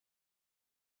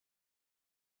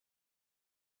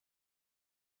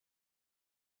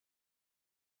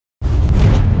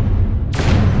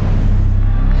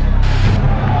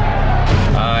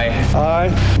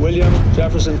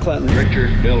Jefferson Clinton. Richard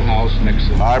Milhouse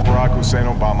Nixon. I, Barack Hussein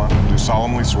Obama, do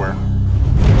solemnly swear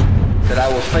that I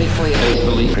will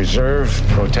faithfully preserve,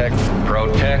 protect,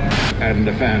 and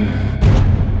defend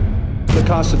the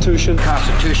Constitution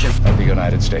of the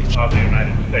United States.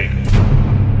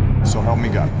 So help me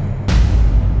God.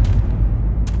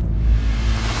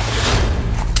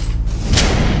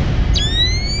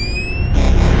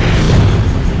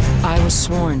 I was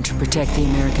sworn to protect the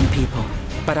American people,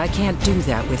 but I can't do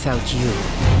that without you.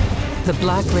 The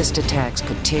Blacklist attacks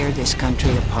could tear this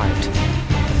country apart.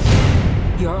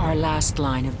 You're our last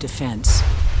line of defense.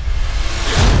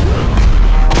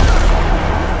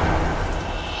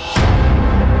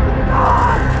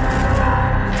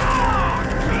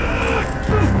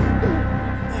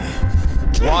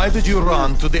 Why did you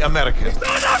run to the Americans?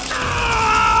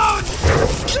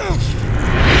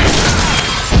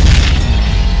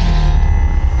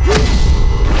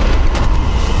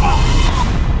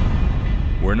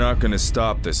 We're not gonna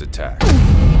stop this attack.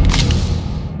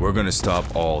 We're gonna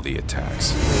stop all the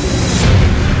attacks.